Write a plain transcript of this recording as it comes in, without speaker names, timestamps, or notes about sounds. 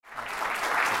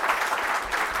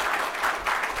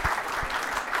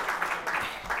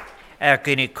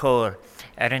Gini cór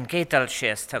an gédal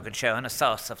sias tugann se an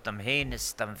asásaf dam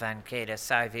héanas dam bhain céad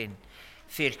saibhín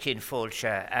fíorcín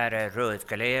fóilte ar a roimh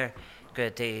go léir go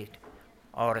dtí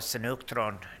áras an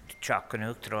Uachtaráin, teach an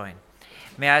Uachtaráin.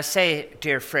 May I say,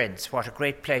 dear friends, what a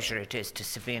great pleasure it is to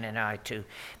Sabine and I to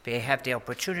have the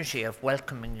opportunity of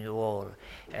welcoming you all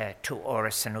to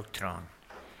Áras an Uachtaráin.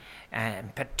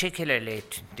 And particularly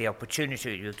the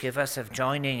opportunity you give us of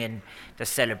joining in the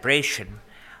celebration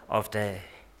of the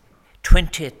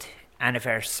 20th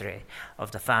anniversary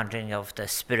of the founding of the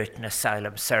Spirit and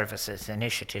Asylum Services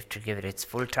Initiative, to give it its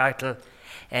full title,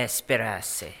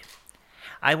 Sperace.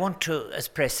 I want to, as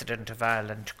President of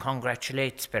Ireland,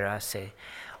 congratulate Sperace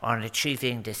on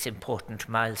achieving this important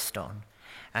milestone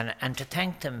and to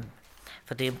thank them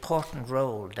for the important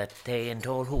role that they and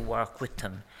all who work with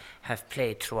them have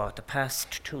played throughout the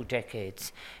past 2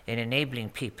 decades in enabling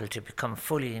people to become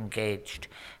fully engaged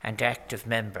and active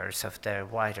members of their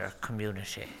wider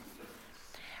community.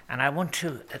 And I want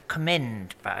to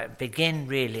begin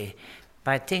really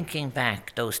by thinking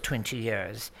back those 20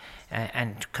 years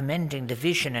and commending the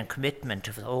vision and commitment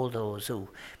of all those who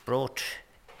brought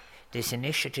this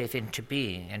initiative into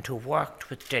being and who worked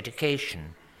with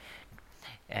dedication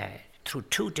through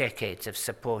 2 decades of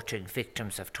supporting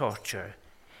victims of torture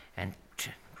and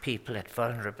people at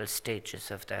vulnerable stages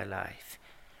of their life.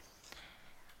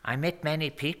 I met many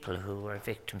people who were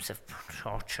victims of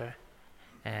torture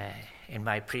in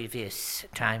my previous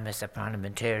time as a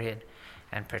parliamentarian,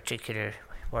 and particularly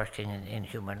working in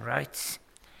human rights.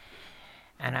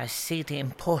 And I see the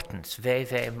importance, very,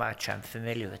 very much, I'm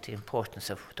familiar with the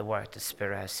importance of the work that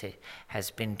Sperace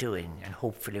has been doing and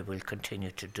hopefully will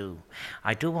continue to do.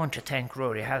 I do want to thank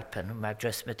Rory Halpin, whom I've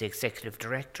just met, the Executive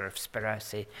Director of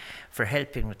Sperace, for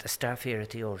helping with the staff here at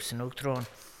the Áras an Uachtaráin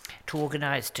to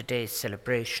organise today's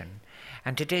celebration.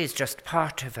 And today is just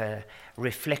part of a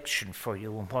reflection for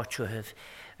you on what you have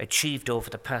achieved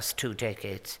over the past 2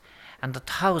 decades and the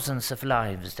thousands of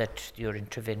lives that your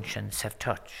interventions have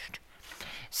touched.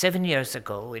 7 years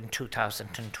ago, in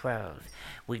 2012,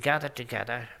 we gathered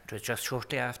together. It was just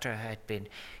shortly after I had been,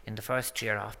 in the first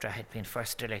year after I had been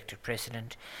first elected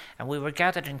president, and we were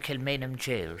gathered in Kilmainham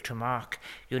Jail to mark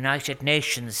United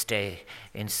Nations Day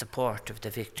in support of the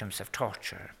victims of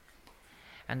torture.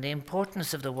 And the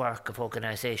importance of the work of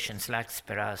organisations like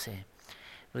Sperace,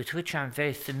 with which I'm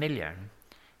very familiar,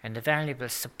 and the valuable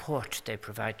support they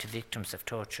provide to victims of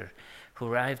torture who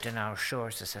arrived on our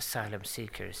shores as asylum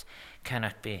seekers,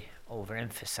 cannot be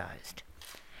overemphasized.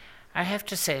 I have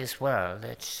to say as well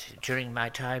that during my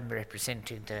time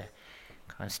representing the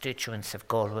constituents of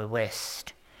Galway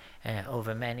West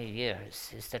over many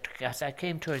years, is that as I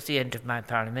came towards the end of my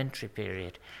parliamentary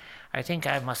period, I think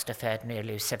I must have had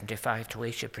nearly 75 to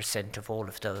 80% of all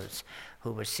of those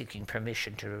who were seeking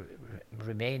permission to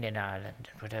remain in Ireland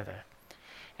and whatever.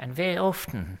 And very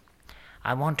often,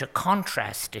 I want to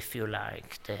contrast, if you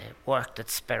like, the work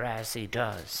that Sperace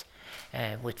does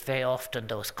with very often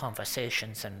those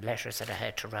conversations and letters that I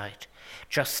had to write,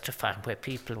 justifying where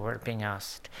people were being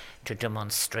asked to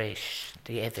demonstrate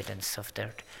the evidence of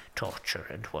their torture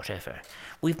and whatever.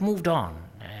 We've moved on,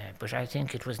 but I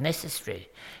think it was necessary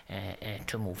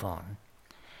to move on.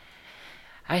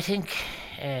 I think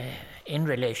in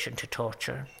relation to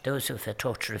torture, those who have had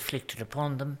torture inflicted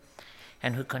upon them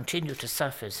and who continue to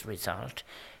suffer as a result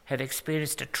have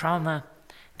experienced a trauma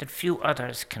that few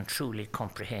others can truly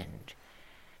comprehend.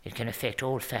 It can affect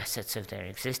all facets of their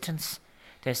existence,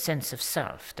 their sense of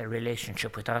self, their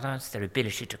relationship with others, their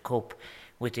ability to cope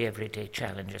with the everyday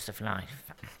challenges of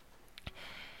life.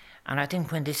 And I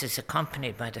think when this is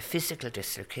accompanied by the physical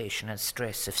dislocation and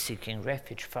stress of seeking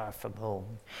refuge far from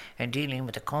home and dealing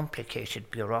with a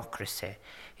complicated bureaucracy,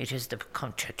 it has the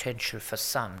potential for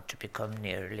some to become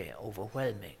nearly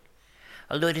overwhelming.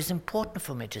 Although it is important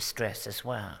for me to stress as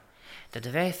well that the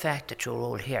very fact that you're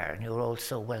all here and you're all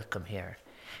so welcome here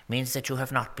means that you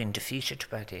have not been defeated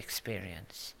by the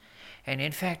experience. And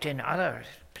in fact, in other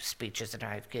speeches that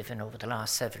I've given over the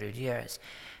last several years,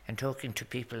 and talking to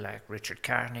people like Richard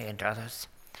Carney and others,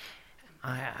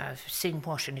 I've seen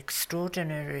what an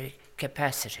extraordinary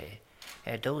capacity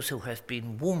those who have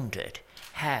been wounded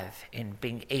have in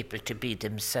being able to be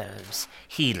themselves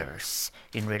healers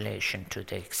in relation to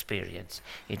the experience.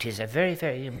 It is a very,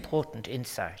 very important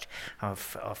insight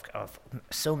of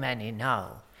so many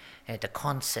now, the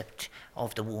concept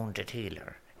of the wounded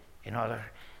healer. In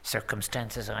other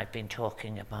circumstances, I've been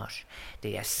talking about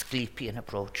the Asclepian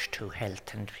approach to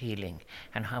health and healing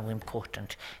and how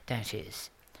important that is.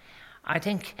 I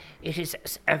think it is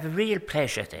a real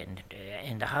pleasure then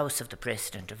in the House of the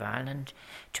President of Ireland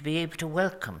to be able to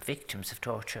welcome victims of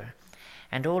torture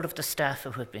and all of the staff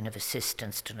who have been of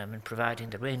assistance to them in providing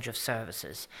the range of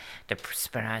services that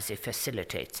Sperazi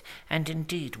facilitates, and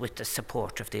indeed with the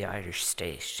support of the Irish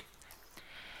state.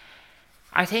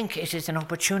 I think it is an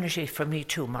opportunity for me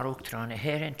too, Maruk Trána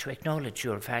Héireann, to acknowledge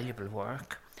your valuable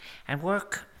work and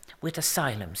work with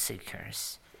asylum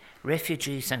seekers,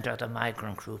 refugees and other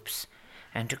migrant groups,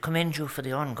 and to commend you for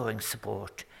the ongoing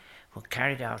support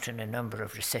carried out in a number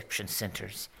of reception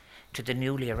centres to the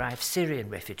newly arrived Syrian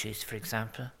refugees, for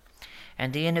example,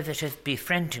 and the innovative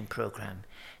befriending programme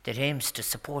that aims to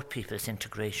support people's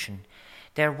integration,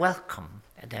 their welcome,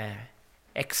 their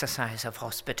exercise of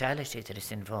hospitality that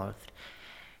is involved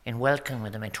in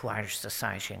welcoming them into Irish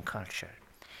society and culture.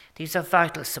 These are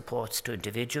vital supports to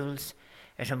individuals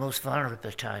at a most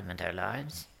vulnerable time in their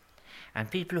lives,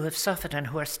 and people who have suffered and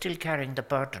who are still carrying the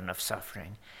burden of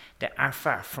suffering, they are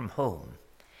far from home.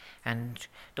 And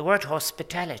the word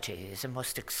hospitality is a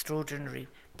most extraordinary,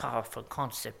 powerful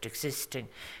concept existing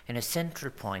in a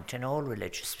central point in all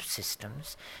religious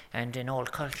systems and in all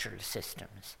cultural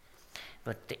systems.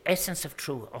 But the essence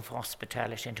of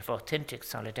hospitality and of authentic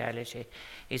solidarity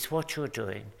is what you're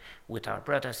doing with our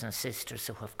brothers and sisters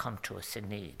who have come to us in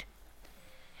need.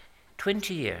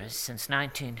 20 years since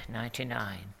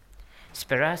 1999,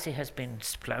 Sperazi has been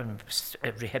supplying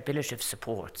rehabilitative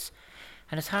supports,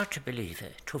 and it's hard to believe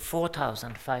it, to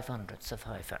 4,500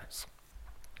 survivors.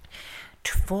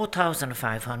 To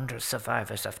 4,500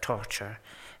 survivors of torture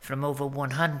from over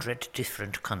 100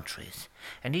 different countries.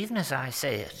 And even as I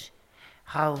say it,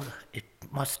 how it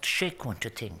must shake one to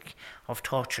think of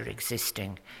torture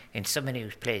existing in so many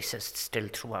places still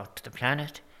throughout the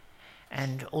planet,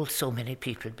 and also many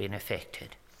people being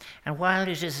affected. And while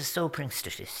it is a sobering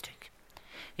statistic,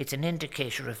 it's an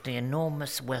indicator of the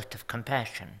enormous wealth of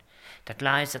compassion that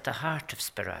lies at the heart of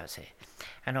Sperazi,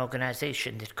 an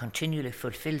organisation that continually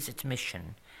fulfills its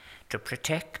mission to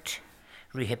protect,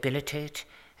 rehabilitate,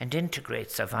 and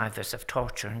integrate survivors of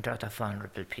torture and other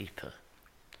vulnerable people.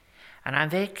 And I'm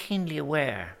very keenly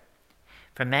aware,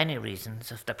 for many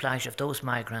reasons, of the plight of those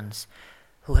migrants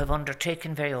who have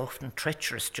undertaken very often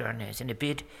treacherous journeys in a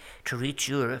bid to reach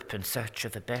Europe in search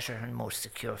of a better and more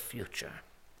secure future.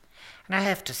 And I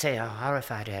have to say how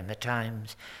horrified I am at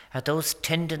times at those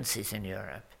tendencies in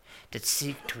Europe that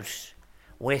seek to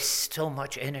waste so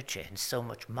much energy and so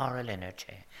much moral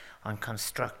energy on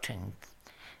constructing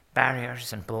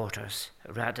barriers and borders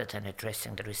rather than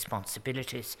addressing the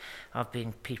responsibilities of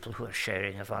being people who are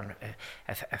sharing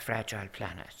a fragile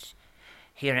planet.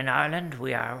 Here in Ireland,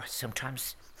 we are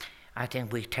sometimes, I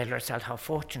think we tell ourselves how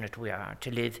fortunate we are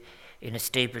to live in a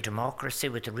stable democracy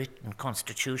with a written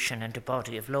constitution and a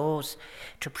body of laws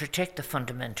to protect the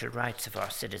fundamental rights of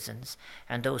our citizens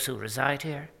and those who reside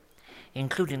here,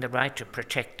 including the right to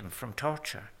protect them from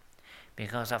torture,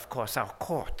 because of course our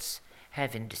courts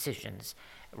have in decisions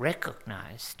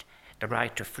recognized the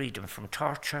right to freedom from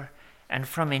torture and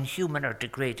from inhuman or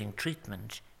degrading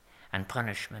treatment and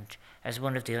punishment as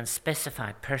one of the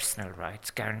unspecified personal rights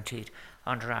guaranteed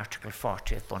under Article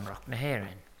 40 of Bunreacht na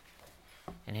Héireann.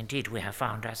 And indeed we have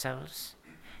found ourselves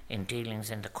in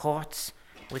dealings in the courts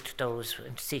with those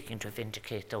seeking to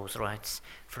vindicate those rights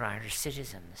for Irish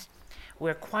citizens.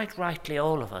 We're quite rightly,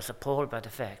 all of us, appalled by the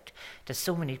fact that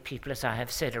so many people, as I have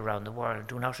said, around the world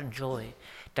do not enjoy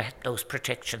those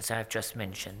protections I've just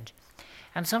mentioned.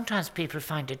 And sometimes people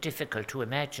find it difficult to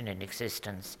imagine an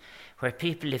existence where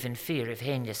people live in fear of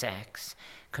heinous acts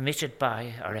committed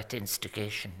by or at the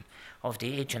instigation of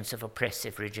the agents of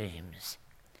oppressive regimes.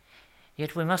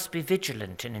 Yet we must be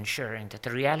vigilant in ensuring that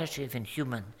the reality of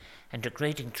inhuman and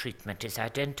degrading treatment is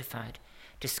identified,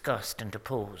 discussed and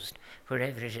opposed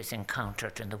wherever it is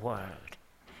encountered in the world.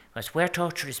 Because where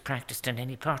torture is practiced in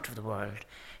any part of the world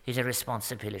is a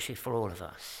responsibility for all of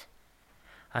us.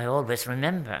 I always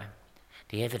remember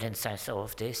the evidence I saw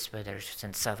of this, whether it's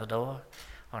in Salvador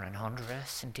or in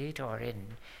Honduras indeed, or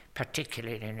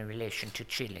particularly in relation to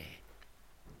Chile.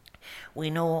 We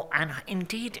know, and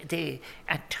indeed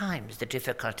at times the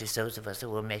difficulties those of us who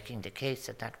were making the case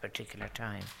at that particular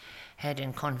time had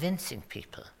in convincing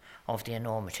people of the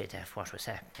enormity of what was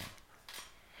happening.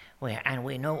 And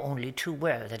we know only too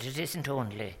well that it isn't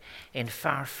only in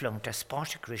far-flung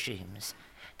despotic regimes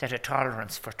that a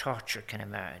tolerance for torture can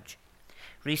emerge.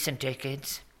 Recent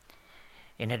decades,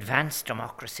 in advanced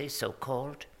democracies,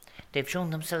 so-called, they've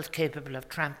shown themselves capable of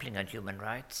trampling on human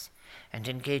rights and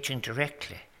engaging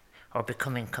directly or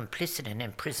becoming complicit in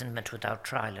imprisonment without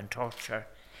trial and torture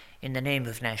in the name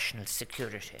of national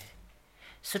security.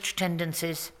 Such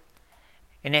tendencies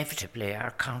inevitably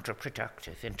are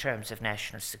counterproductive in terms of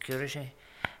national security,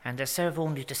 and they serve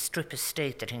only to strip a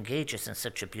state that engages in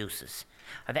such abuses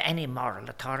of any moral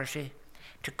authority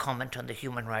to comment on the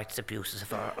human rights abuses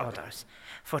of others,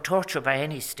 for torture by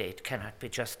any state cannot be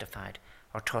justified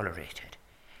or tolerated.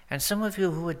 And some of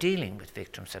you who are dealing with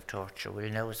victims of torture will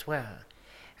know as well,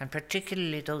 and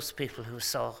particularly those people who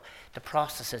saw the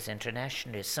processes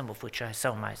internationally, some of which I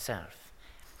saw myself,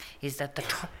 is that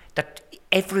that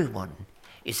everyone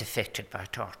is affected by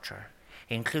torture,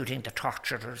 including the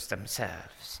torturers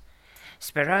themselves.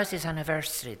 Sperazi's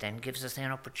anniversary then gives us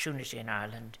an opportunity in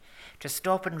Ireland to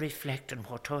stop and reflect on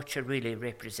what torture really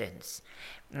represents,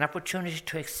 an opportunity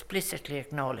to explicitly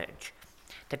acknowledge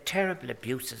the terrible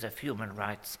abuses of human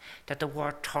rights that the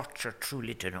word torture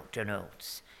truly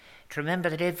denotes. To remember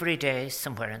that every day,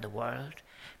 somewhere in the world,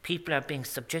 people are being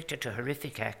subjected to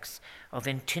horrific acts of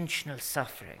intentional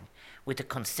suffering with the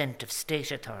consent of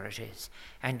state authorities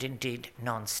and indeed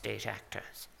non-state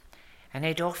actors. And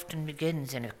it often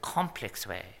begins in a complex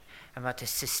way about the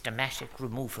systematic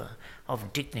removal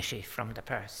of dignity from the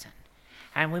person.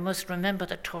 And we must remember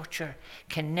that torture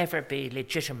can never be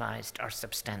legitimized or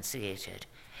substantiated.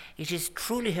 It is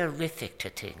truly horrific to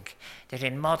think that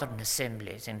in modern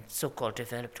assemblies in so-called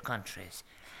developed countries,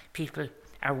 people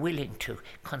are willing to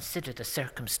consider the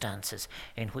circumstances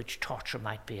in which torture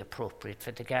might be appropriate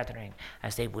for the gathering,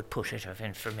 as they would put it, of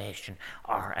information,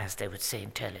 or as they would say,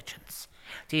 intelligence.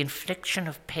 The infliction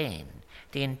of pain,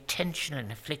 the intentional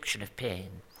infliction of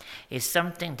pain, is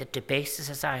something that debases,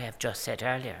 as I have just said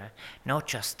earlier, not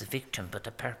just the victim but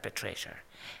the perpetrator.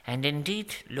 And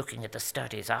indeed, looking at the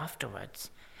studies afterwards,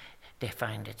 they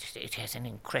find that it has an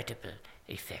incredible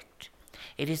effect.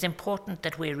 It is important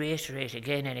that we reiterate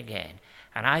again and again,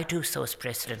 and I do so as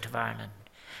President of Ireland,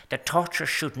 that torture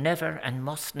should never and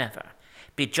must never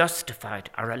be justified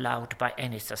or allowed by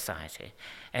any society,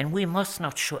 and we must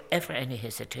not show ever any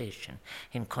hesitation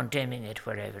in condemning it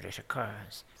wherever it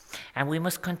occurs. And we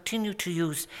must continue to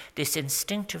use this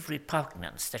instinctive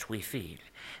repugnance that we feel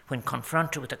when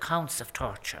confronted with accounts of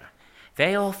torture.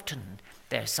 Very often,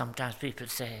 sometimes people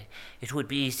say it would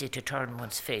be easy to turn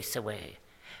one's face away.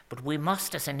 But we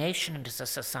must, as a nation and as a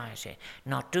society,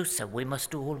 not do so. We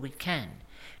must do all we can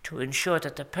to ensure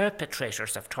that the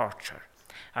perpetrators of torture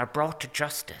are brought to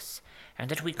justice, and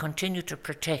that we continue to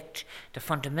protect the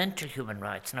fundamental human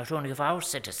rights, not only of our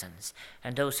citizens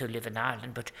and those who live in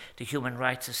Ireland, but the human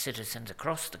rights of citizens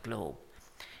across the globe.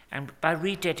 And by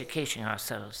rededicating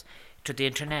ourselves to the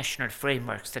international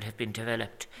frameworks that have been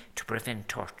developed to prevent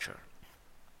torture.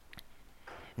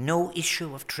 No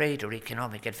issue of trade or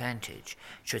economic advantage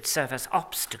should serve as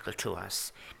obstacle to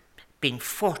us being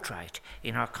forthright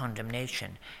in our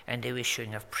condemnation and the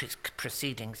issuing of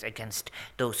proceedings against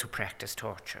those who practice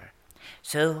torture.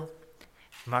 So,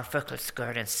 Mar Focal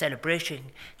Square, in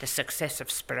celebrating the success of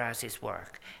Sperazi's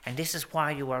work, and this is why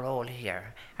you are all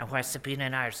here, and why Sabina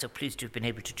and I are so pleased you've been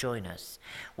able to join us,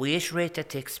 we iterate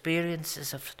that the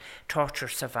experiences of torture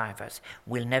survivors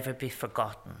will never be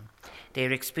forgotten.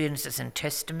 Their experiences and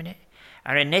testimony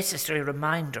are a necessary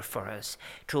reminder for us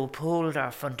to uphold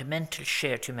our fundamental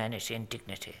shared humanity and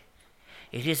dignity.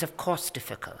 It is, of course,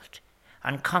 difficult,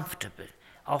 uncomfortable,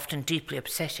 often deeply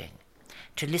upsetting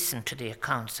to listen to the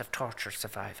accounts of torture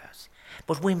survivors.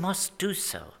 But we must do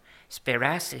so.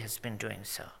 Sperazi has been doing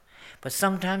so. But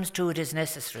sometimes, too, it is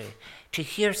necessary to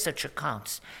hear such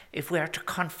accounts if we are to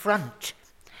confront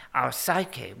our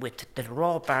psyche with the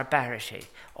raw barbarity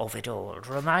of it all,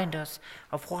 to remind us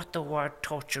of what the word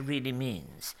torture really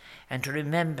means, and to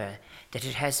remember that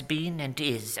it has been and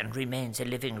is and remains a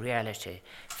living reality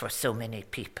for so many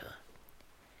people.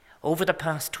 Over the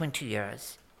past 20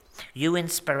 years, you in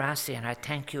Sperazi, and I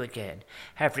thank you again,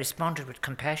 have responded with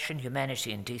compassion,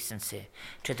 humanity and decency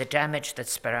to the damage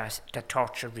that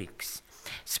torture wreaks.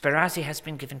 Sperazi has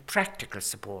been given practical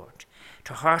support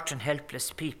to hurt and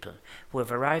helpless people who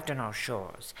have arrived on our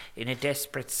shores in a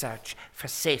desperate search for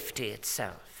safety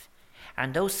itself.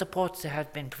 And those supports they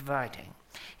have been providing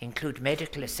include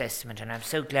medical assessment, and I'm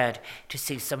so glad to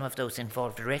see some of those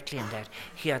involved directly in that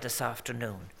here this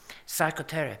afternoon,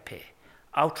 psychotherapy,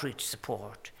 outreach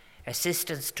support,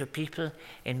 assistance to people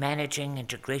in managing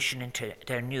integration into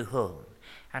their new home,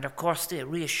 and of course the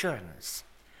reassurance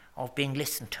of being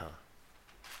listened to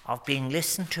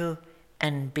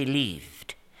and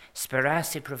believed.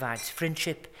 Sperazi provides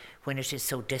friendship when it is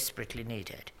so desperately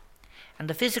needed. And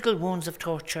the physical wounds of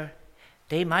torture,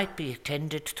 they might be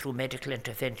attended through medical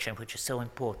intervention, which is so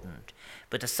important,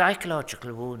 but the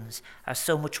psychological wounds are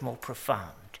so much more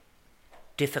profound,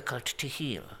 difficult to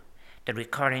heal. The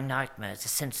recurring nightmares, the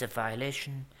sense of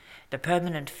violation, the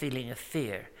permanent feeling of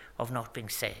fear of not being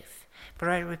safe. But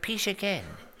I repeat again,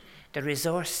 the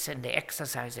resource and the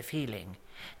exercise of healing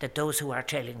that those who are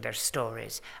telling their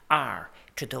stories are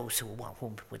to those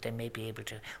whom they may be able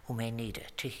to, who may need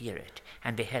it, to hear it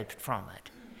and be helped from it.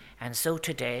 And so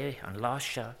today, on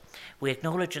Lasha, we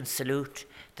acknowledge and salute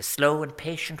the slow and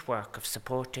patient work of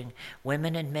supporting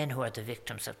women and men who are the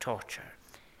victims of torture.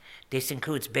 This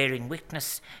includes bearing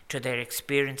witness to their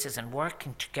experiences and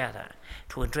working together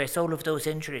to address all of those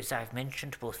injuries I've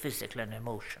mentioned, both physical and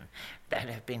emotional, that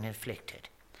have been inflicted.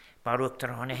 Baruch der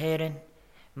Honeherin,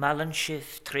 Malan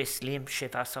Schiff, Tres Lim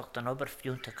Schiff Asach den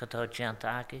Oberfjunta Kata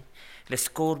Giantagi, Le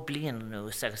Skor Blien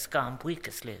Nus agus Gam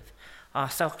Buikas live,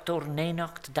 Asach dor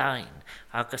Nenacht Dain,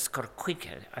 agus Cor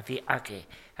Quigel a vi Age,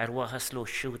 Wahas Lo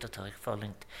Shudatag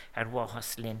Follint,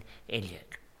 Wahas Lin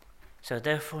Eliag. So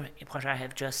therefore, what I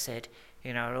have just said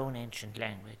in our own ancient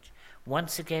language,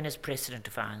 once again as President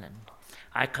of Ireland,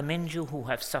 I commend you who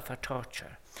have suffered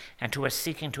torture and who are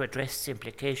seeking to address the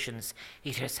implications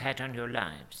it has had on your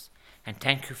lives, and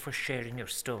thank you for sharing your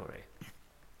story.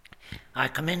 I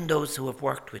commend those who have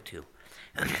worked with you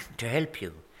to help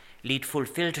you lead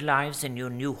fulfilled lives in your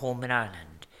new home in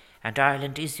Ireland, and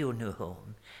Ireland is your new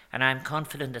home, and I am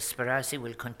confident that Sperasi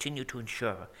will continue to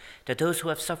ensure that those who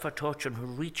have suffered torture and who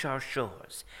reach our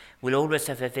shores will always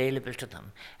have available to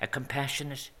them a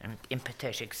compassionate and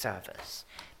empathetic service.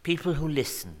 People who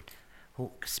listen,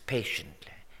 who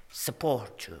patiently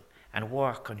support you and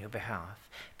work on your behalf.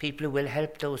 People who will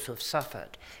help those who have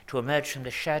suffered to emerge from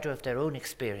the shadow of their own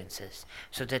experiences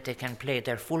so that they can play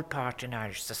their full part in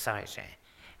Irish society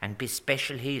and be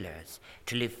special healers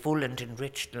to live full and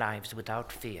enriched lives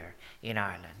without fear in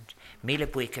Ireland. Mila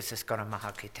Buikas is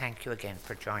Goramahaki. Thank you again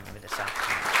for joining me this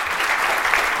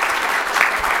afternoon.